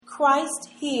Christ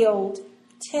healed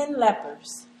 10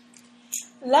 lepers.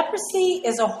 Leprosy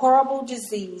is a horrible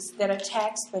disease that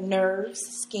attacks the nerves,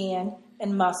 skin,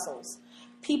 and muscles.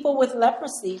 People with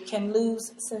leprosy can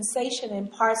lose sensation in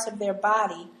parts of their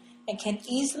body and can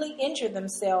easily injure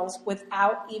themselves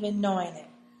without even knowing it.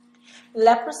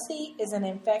 Leprosy is an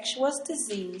infectious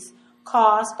disease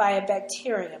caused by a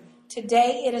bacterium.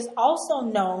 Today, it is also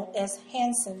known as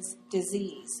Hansen's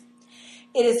disease.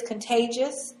 It is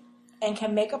contagious and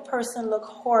can make a person look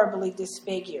horribly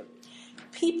disfigured.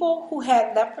 People who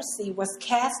had leprosy was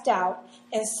cast out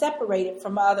and separated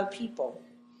from other people.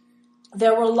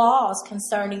 There were laws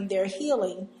concerning their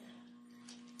healing,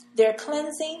 their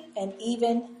cleansing, and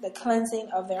even the cleansing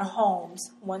of their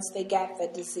homes once they got the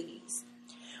disease.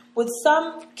 With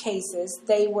some cases,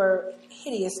 they were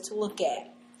hideous to look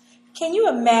at. Can you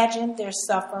imagine their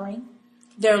suffering,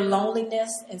 their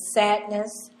loneliness and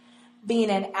sadness,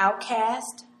 being an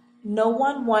outcast? No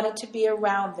one wanted to be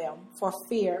around them for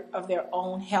fear of their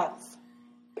own health.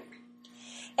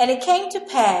 And it came to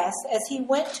pass, as he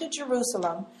went to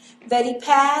Jerusalem, that he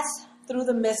passed through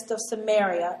the midst of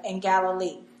Samaria and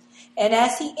Galilee. And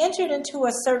as he entered into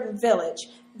a certain village,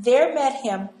 there met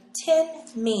him 10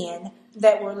 men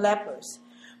that were lepers,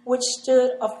 which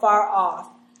stood afar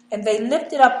off. And they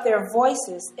lifted up their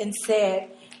voices and said,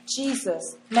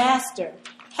 Jesus, Master,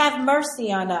 have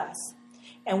mercy on us.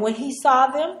 And when he saw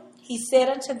them, he said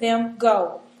unto them,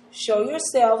 Go, show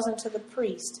yourselves unto the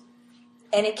priest.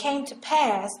 And it came to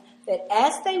pass that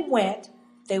as they went,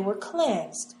 they were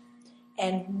cleansed.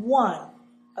 And one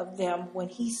of them, when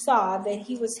he saw that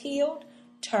he was healed,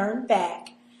 turned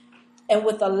back, and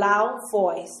with a loud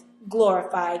voice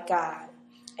glorified God,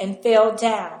 and fell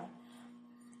down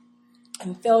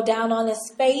on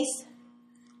his face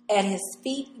at his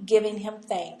feet, giving him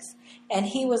thanks. And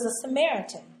he was a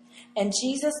Samaritan. And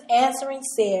Jesus answering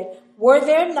said, Were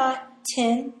there not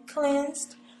 10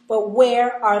 cleansed? But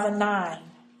where are the 9?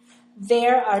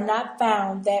 There are not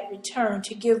found that return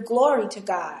to give glory to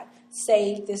God,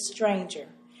 save this stranger.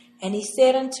 And he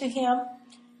said unto him,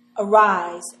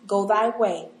 Arise, go thy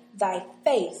way, thy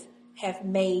faith hath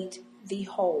made thee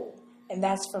whole. And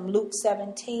that's from Luke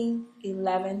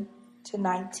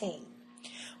 17:11-19.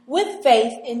 With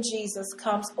faith in Jesus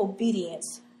comes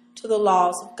obedience to the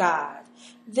laws of God.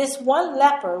 This one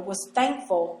leper was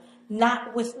thankful,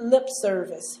 not with lip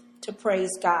service, to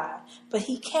praise God, but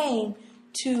he came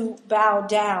to bow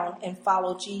down and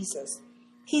follow Jesus.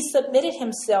 He submitted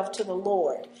himself to the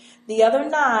Lord. The other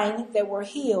 9 that were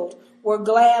healed were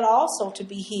glad also to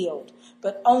be healed,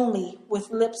 but only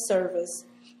with lip service,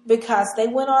 because they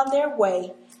went on their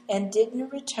way and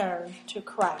didn't return to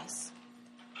Christ.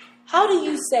 How do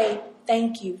you say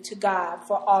thank you to God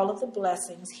for all of the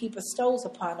blessings he bestows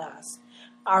upon us?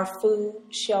 Our food,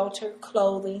 shelter,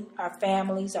 clothing, our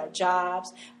families, our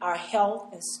jobs, our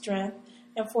health and strength,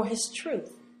 and for his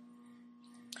truth,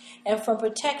 and from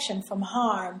protection from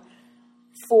harm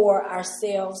for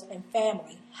ourselves and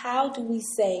family. How do we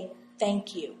say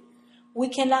thank you? We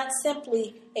cannot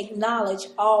simply acknowledge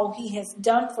all he has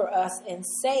done for us and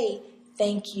say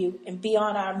thank you and be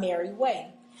on our merry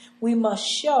way. We must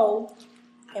show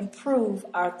and prove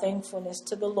our thankfulness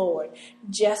to the Lord.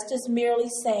 Just as merely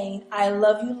saying, I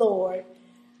love you, Lord,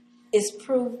 is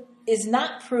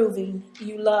not proving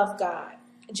you love God.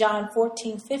 John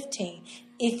 14:15,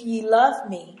 if ye love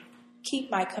me, keep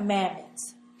my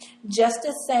commandments. Just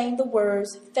as saying the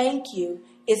words, thank you,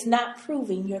 is not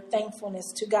proving your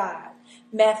thankfulness to God.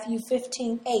 Matthew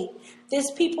 15:8,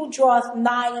 this people draweth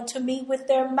nigh unto me with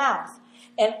their mouth,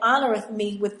 and honoreth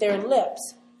me with their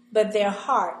lips, but their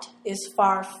heart is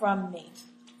far from me.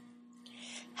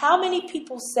 How many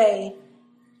people say,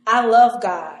 I love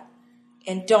God,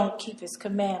 and don't keep his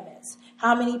commandments?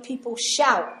 How many people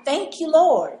shout, thank you,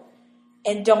 Lord,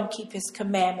 and don't keep his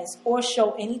commandments or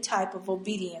show any type of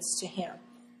obedience to him?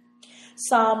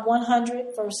 Psalm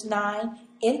 100, verse 9,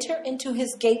 enter into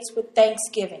his gates with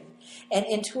thanksgiving, and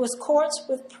into his courts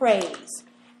with praise.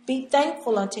 Be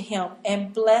thankful unto him,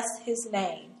 and bless his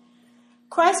name.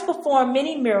 Christ performed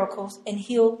many miracles and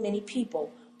healed many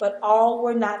people, but all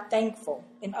were not thankful.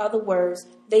 In other words,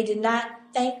 they did not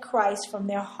thank Christ from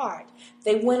their heart.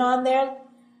 They went on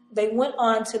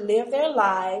to live their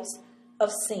lives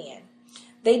of sin.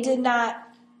 They did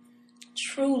not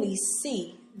truly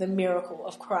see the miracle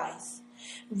of Christ.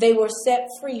 They were set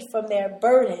free from their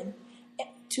burden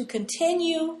to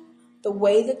continue the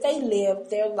way that they lived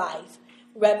their life,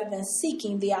 rather than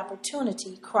seeking the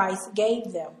opportunity Christ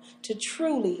gave them to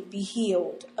truly be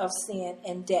healed of sin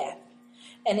and death.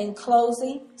 And in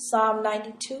closing, Psalm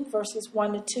 92, verses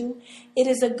 1 to 2, it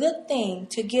is a good thing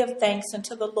to give thanks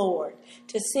unto the Lord,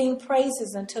 to sing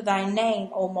praises unto thy name,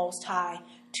 O Most High,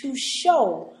 to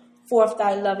show forth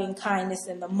thy loving kindness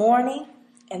in the morning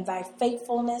and thy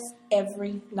faithfulness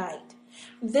every night.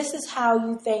 This is how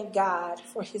you thank God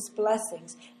for his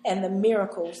blessings and the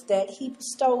miracles that he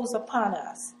bestows upon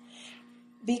us.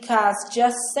 Because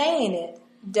just saying it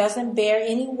doesn't bear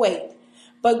any weight,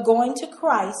 but going to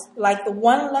Christ like the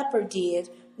one leper did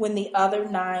when the other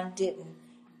 9 didn't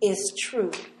is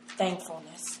true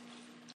thankfulness.